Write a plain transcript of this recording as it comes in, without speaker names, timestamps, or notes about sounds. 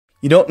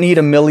You don't need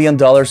a $1 million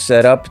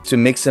setup to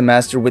mix and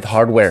master with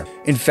hardware.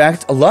 In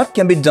fact, a lot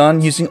can be done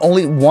using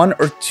only 1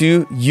 or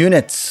 2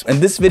 units.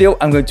 In this video,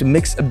 I'm going to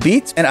mix a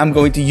beat and I'm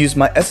going to use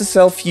my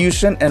SSL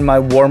Fusion and my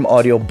warm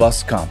audio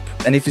bus comp.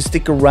 And if you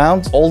stick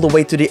around all the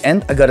way to the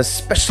end, I got a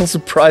special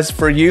surprise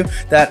for you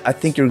that I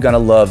think you're gonna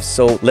love.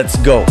 So let's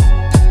go.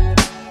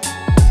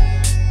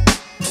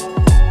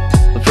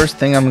 The first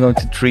thing I'm going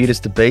to treat is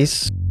the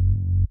bass.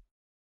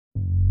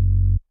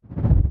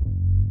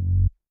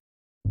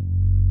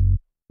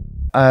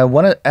 I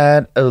want to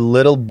add a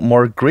little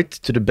more grit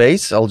to the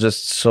bass. I'll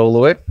just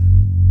solo it.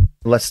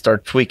 Let's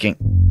start tweaking.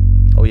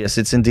 Oh yes,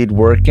 it's indeed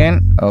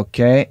working.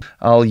 Okay,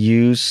 I'll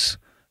use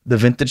the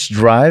vintage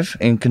drive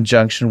in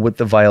conjunction with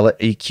the violet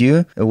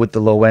EQ with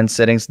the low end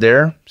settings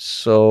there.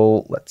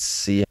 So let's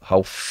see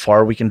how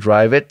far we can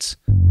drive it.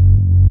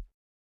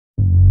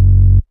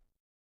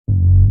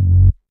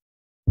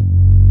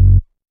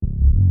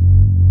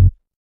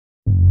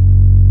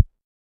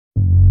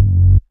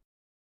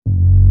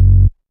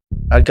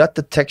 I got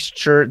the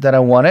texture that I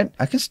wanted.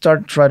 I can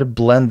try to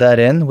blend that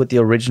in with the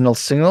original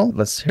signal.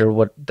 Let's hear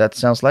what that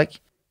sounds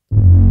like.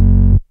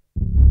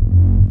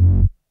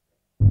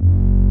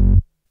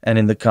 And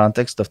in the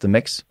context of the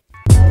mix.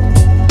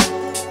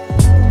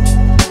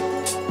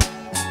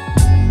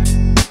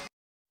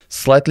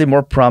 Slightly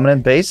more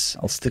prominent bass.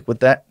 I'll stick with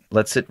that.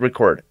 Let's hit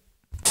record.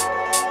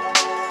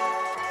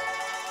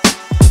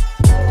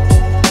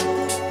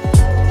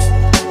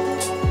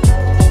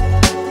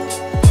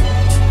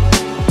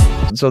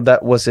 So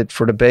that was it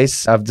for the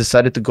bass. I've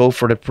decided to go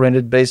for the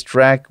printed bass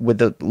track with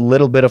a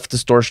little bit of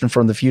distortion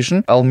from the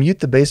Fusion. I'll mute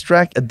the bass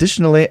track.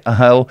 Additionally,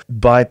 I'll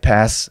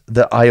bypass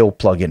the I/O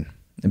plugin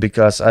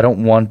because I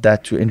don't want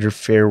that to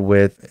interfere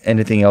with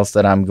anything else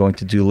that I'm going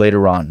to do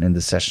later on in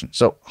the session.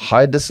 So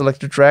hide the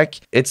selector track.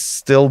 It's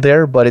still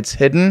there, but it's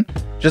hidden.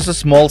 Just a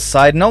small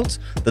side note,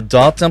 the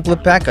DAW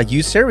template pack I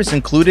use here is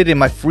included in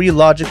my free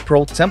Logic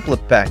Pro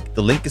template pack.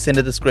 The link is in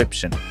the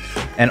description.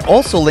 And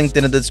also linked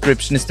in the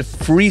description is the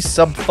free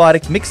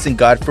subphotic mixing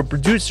guide for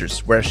producers,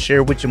 where I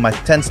share with you my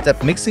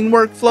 10-step mixing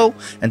workflow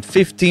and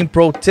 15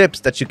 pro tips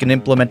that you can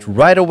implement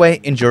right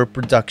away in your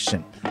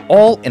production.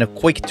 All in a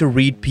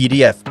quick-to-read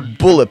PDF,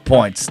 bullet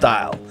point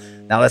style.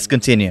 Now let's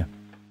continue.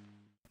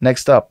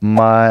 Next up,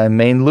 my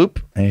main loop.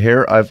 And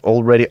here I've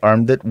already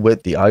armed it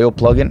with the I/O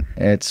plugin.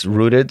 It's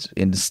rooted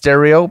in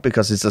stereo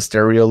because it's a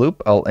stereo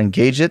loop. I'll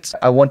engage it.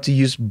 I want to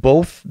use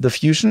both the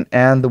Fusion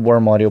and the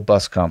warm audio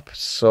bus comp.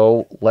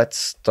 So let's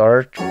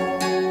start.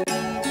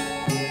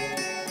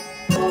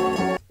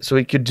 So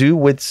we could do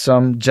with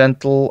some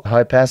gentle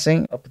high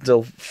passing up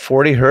until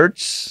 40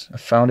 Hertz. I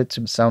found it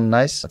to sound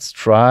nice. Let's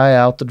try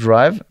out the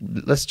drive.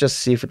 Let's just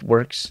see if it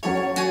works.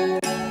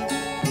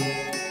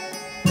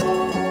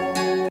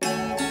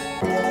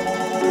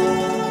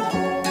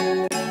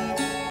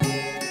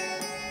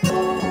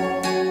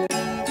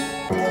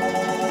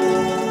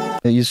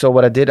 You saw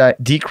what I did. I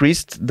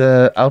decreased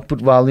the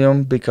output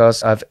volume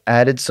because I've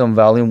added some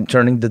volume,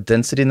 turning the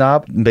density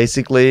knob.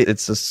 Basically,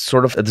 it's a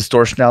sort of a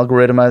distortion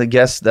algorithm, I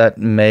guess, that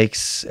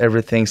makes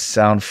everything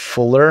sound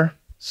fuller.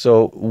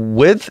 So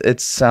with it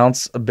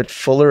sounds a bit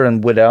fuller,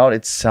 and without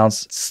it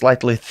sounds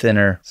slightly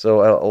thinner.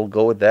 So I'll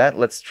go with that.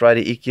 Let's try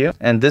the EQ.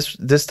 And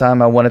this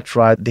time I want to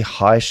try the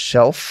high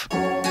shelf.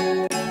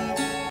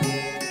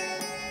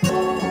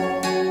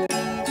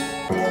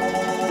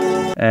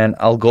 And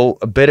I'll go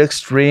a bit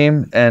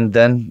extreme and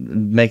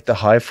then make the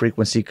high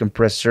frequency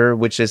compressor,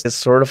 which is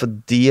sort of a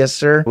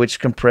de-esser, which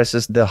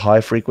compresses the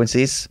high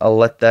frequencies. I'll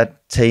let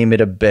that tame it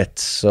a bit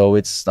so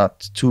it's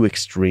not too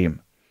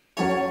extreme.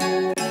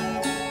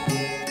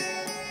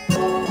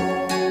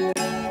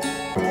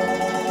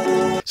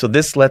 So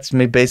this lets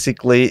me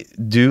basically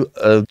do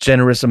a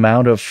generous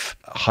amount of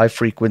high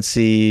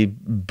frequency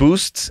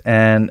boosts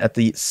and at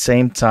the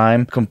same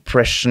time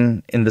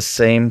compression in the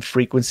same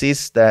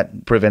frequencies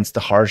that prevents the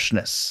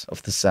harshness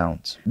of the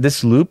sound.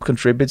 This loop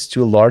contributes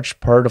to a large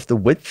part of the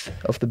width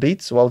of the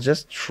beat, so I'll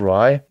just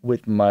try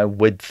with my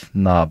width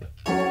knob.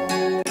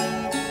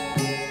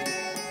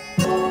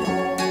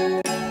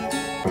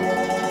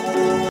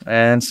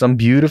 And some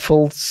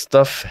beautiful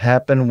stuff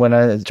happened when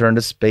I turned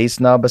the space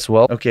knob as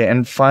well. Okay,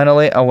 and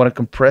finally I want to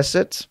compress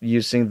it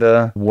using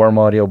the warm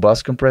audio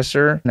bus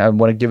compressor. I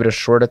want to give it a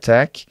short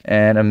attack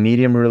and a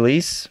medium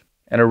release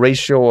and a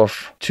ratio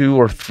of 2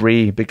 or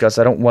 3 because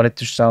I don't want it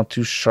to sound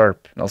too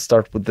sharp. I'll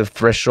start with the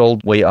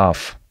threshold way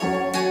off.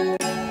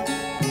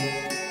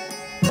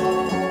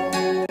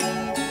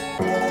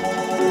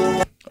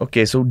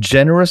 Okay, so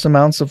generous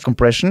amounts of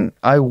compression.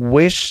 I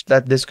wish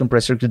that this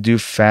compressor could do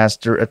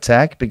faster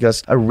attack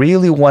because I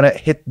really want to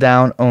hit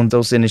down on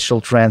those initial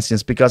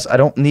transients because I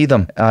don't need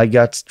them. I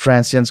got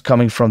transients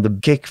coming from the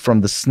kick,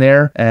 from the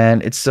snare,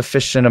 and it's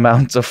sufficient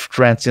amounts of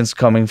transients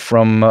coming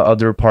from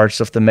other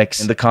parts of the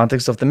mix. In the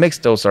context of the mix,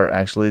 those are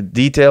actually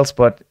details,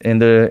 but in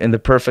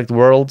the perfect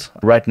world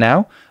right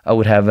now, I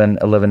would have an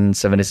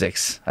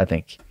 1176, I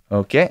think.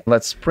 Okay,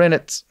 let's print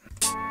it.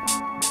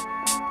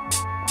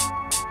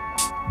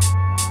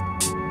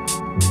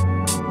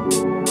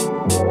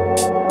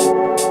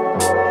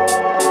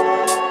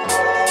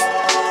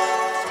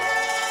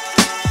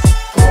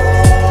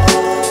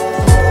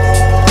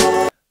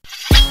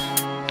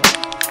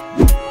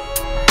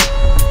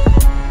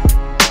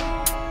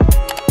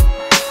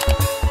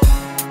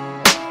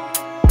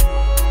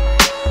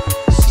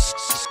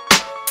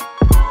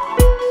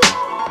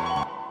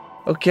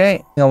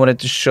 Okay, I wanted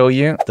to show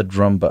you the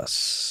drum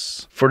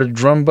bus. For the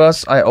drum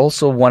bus, I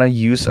also want to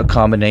use a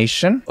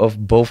combination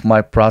of both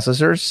my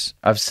processors.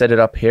 I've set it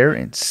up here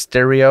in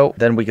stereo,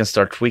 then we can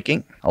start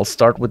tweaking. I'll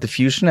start with the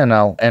fusion and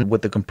I'll end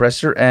with the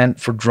compressor.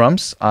 And for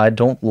drums, I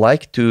don't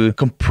like to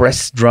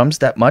compress drums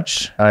that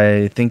much.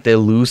 I think they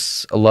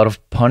lose a lot of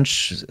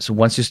punch so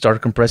once you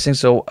start compressing,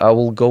 so I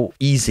will go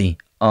easy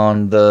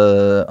on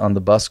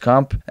the bus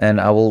comp,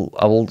 and I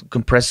will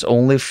compress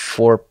only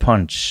for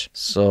punch.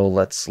 So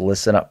let's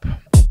listen up.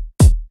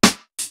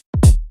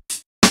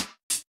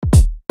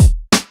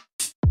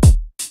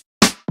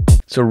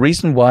 So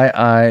reason why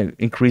I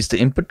increased the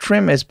input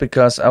trim is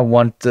because I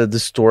want the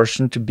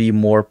distortion to be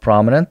more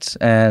prominent,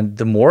 and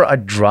the more I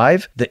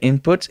drive the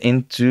input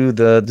into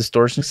the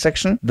distortion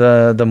section,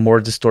 the more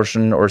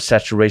distortion or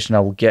saturation I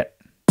will get.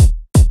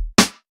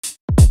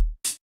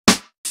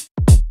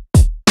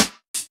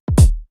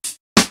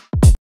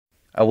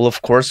 I will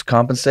of course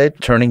compensate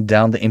turning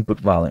down the input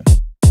volume.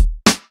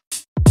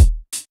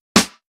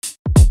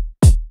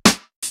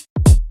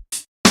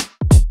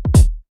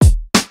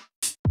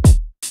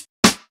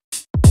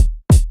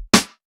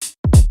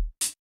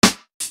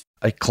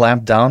 I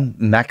clamp down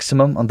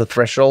maximum on the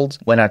threshold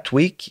when I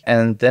tweak,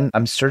 and then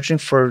I'm searching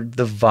for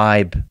the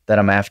vibe that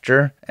I'm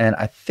after. And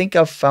I think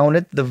I've found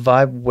it, the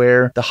vibe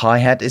where the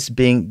hi-hat is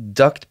being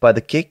ducked by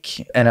the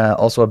kick and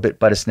also a bit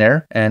by the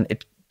snare. And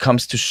it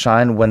comes to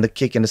shine when the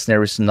kick and the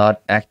snare is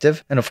not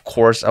active. And of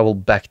course, I will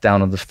back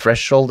down on the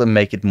threshold and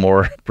make it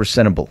more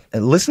presentable.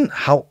 And listen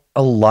how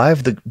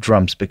alive the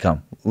drums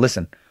become.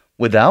 Listen,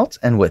 without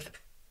and with.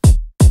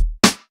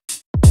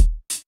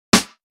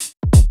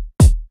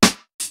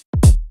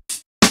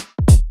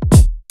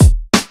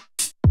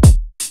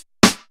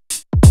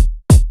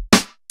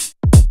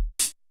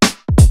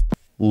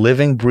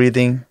 Living,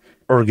 breathing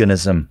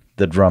organism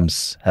the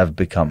drums have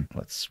become.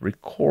 Let's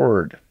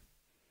record.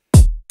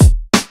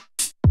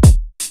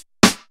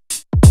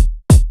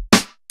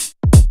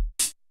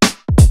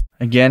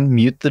 Again,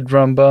 mute the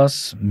drum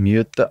bus,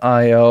 mute the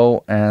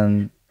I/O,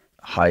 and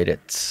hide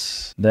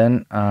it.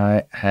 Then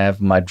I have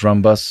my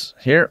drum bus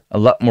here. A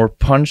lot more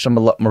punch, a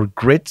lot more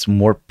grit,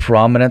 more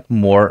prominent,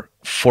 more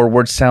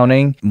forward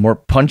sounding, more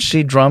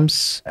punchy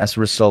drums as a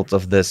result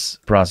of this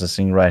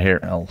processing right here.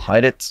 I'll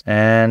hide it.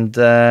 And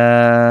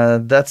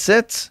that's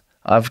it.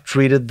 I've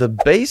treated the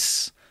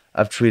bass,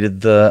 I've treated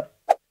the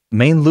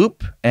main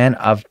loop, and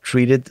I've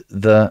treated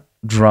the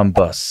drum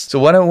bus. So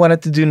what I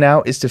wanted to do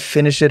now is to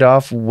finish it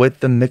off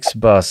with the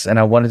Mixbus, and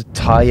I wanted to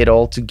tie it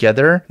all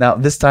together. Now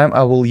this time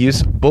I will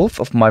use both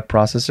of my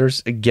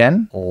processors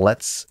again.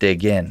 Let's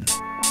dig in.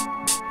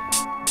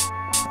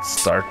 Let's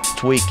start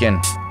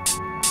tweaking.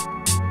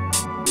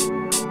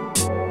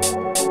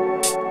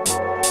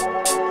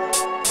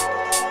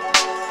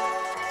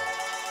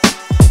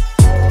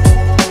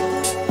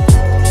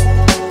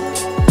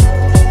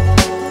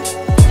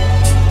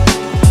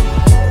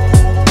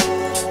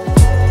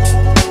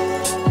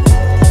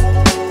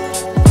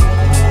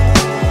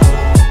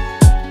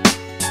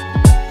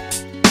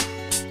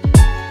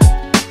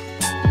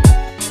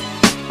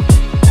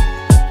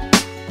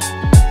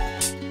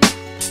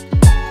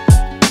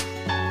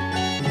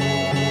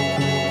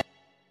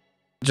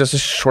 Just a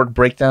short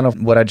breakdown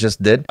of what I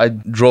just did. I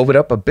drove it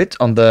up a bit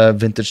on the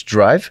vintage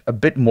drive, a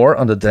bit more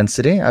on the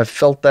density. I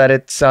felt that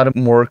it sounded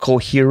more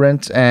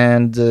coherent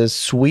and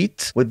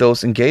sweet with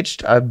those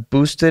engaged. I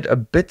boosted a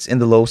bit in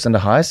the lows and the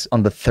highs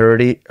on the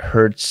 30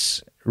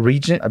 hertz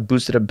region. I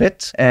boosted a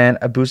bit, and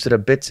I boosted a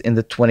bit in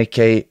the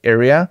 20K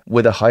area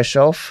with a high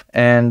shelf,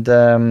 and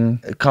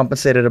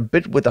compensated a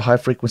bit with a high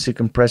frequency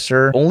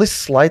compressor. Only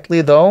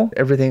slightly though,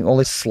 everything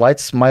only slight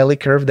smiley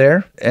curve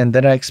there. And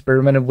then I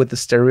experimented with the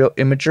stereo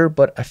imager,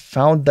 but I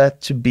found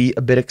that to be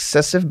a bit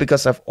excessive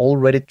because I've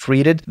already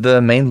treated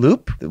the main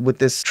loop with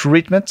this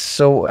treatment.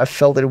 So I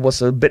felt that it was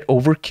a bit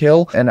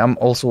overkill, and I'm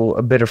also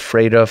a bit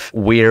afraid of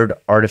weird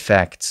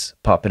artifacts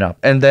popping up.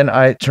 And then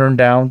I turned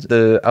down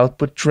the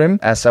output trim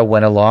as I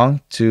went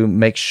along to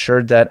make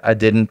sure that I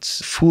didn't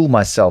fool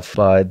myself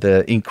by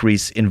the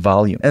increase in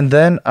volume. And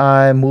then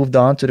I moved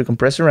on to the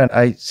compressor, and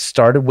I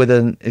started with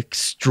an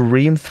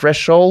extreme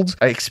threshold.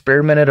 I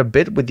experimented a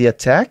bit with the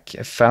attack.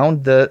 I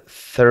found the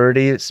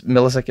 30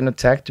 millisecond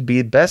attack to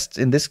be best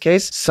in this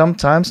case.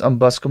 Sometimes on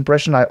bus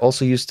compression I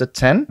also used a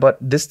 10, but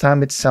this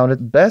time it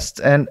sounded best,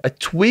 and I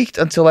tweaked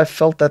until I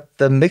felt that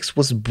the mix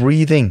was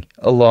breathing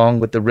along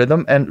with the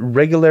rhythm. And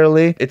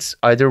regularly it's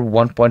either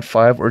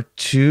 1.5 or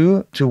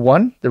 2 to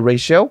 1, the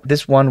ratio.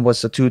 This one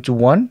was a 2 to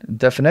 1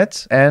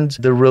 definite, and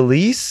the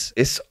release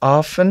is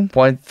often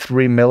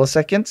 0.3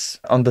 milliseconds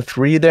on the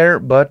 3 there,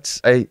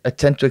 but I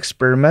tend to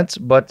experiment.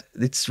 But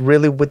it's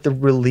really with the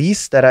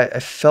release that I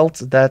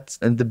felt that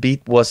the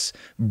beat was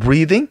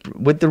breathing.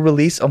 With the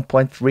release on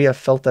 0.3, I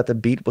felt that the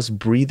beat was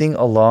breathing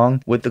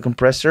along with the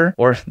compressor,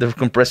 or the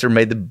compressor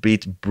made the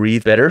beat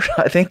breathe better,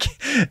 I think.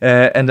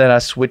 And then I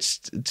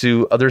switched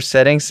to other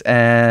settings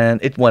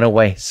and it went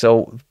away.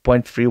 So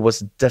 0.3 was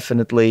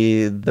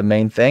definitely the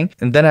main thing.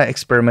 everything. And then I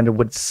experimented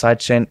with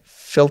sidechain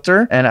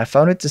filter, and I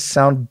found it to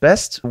sound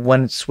best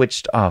when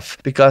switched off,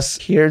 because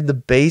here the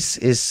bass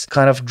is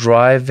kind of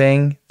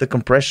driving the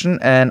compression,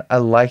 and I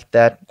like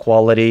that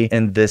quality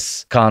in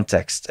this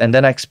context. And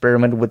then I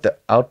experimented with the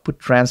output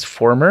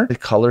transformer.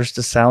 It colors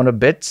the sound a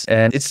bit,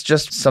 and it's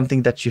just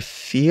something that you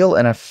feel,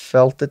 and I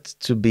felt it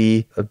to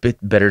be a bit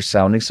better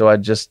sounding, so I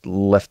just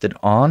left it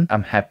on.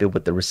 I'm happy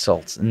with the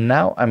results.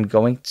 Now I'm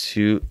going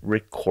to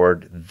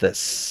record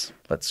this.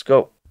 Let's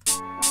go.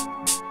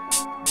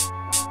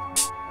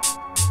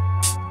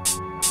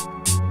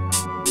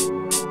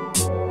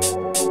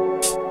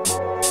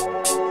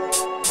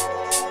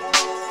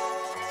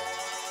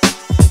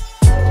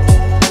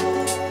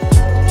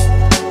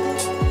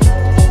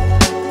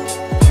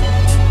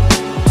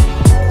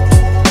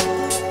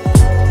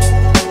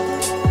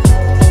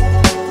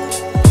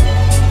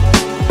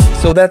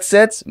 So that's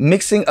it,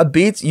 mixing a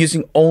beat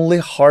using only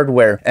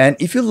hardware. And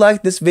if you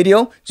like this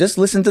video, just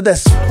listen to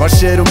this. Hva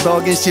skjer om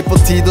dagen, skip på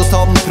tid å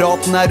ta den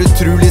praten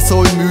utrolig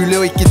så umulig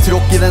å ikke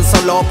tråkke I den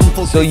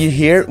salaten. So you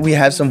hear we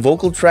have some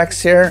vocal tracks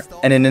here,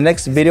 and in the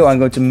next video I'm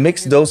going to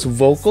mix those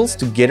vocals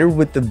together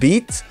with the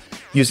beat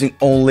using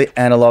only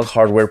analog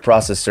hardware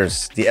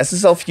processors, the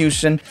SSL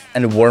Fusion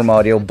and the Warm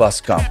Audio bus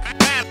comp.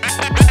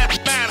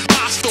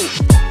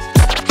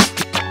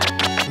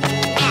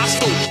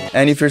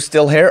 And if you're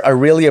still here, I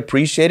really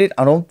appreciate it.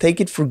 I don't take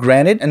it for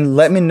granted, and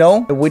let me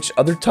know which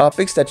other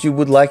topics that you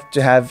would like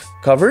to have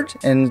covered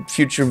in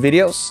future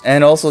videos.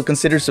 And also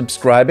consider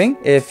subscribing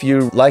if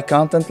you like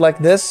content like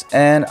this,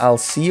 and I'll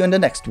see you in the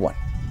next one.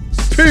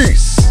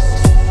 Peace!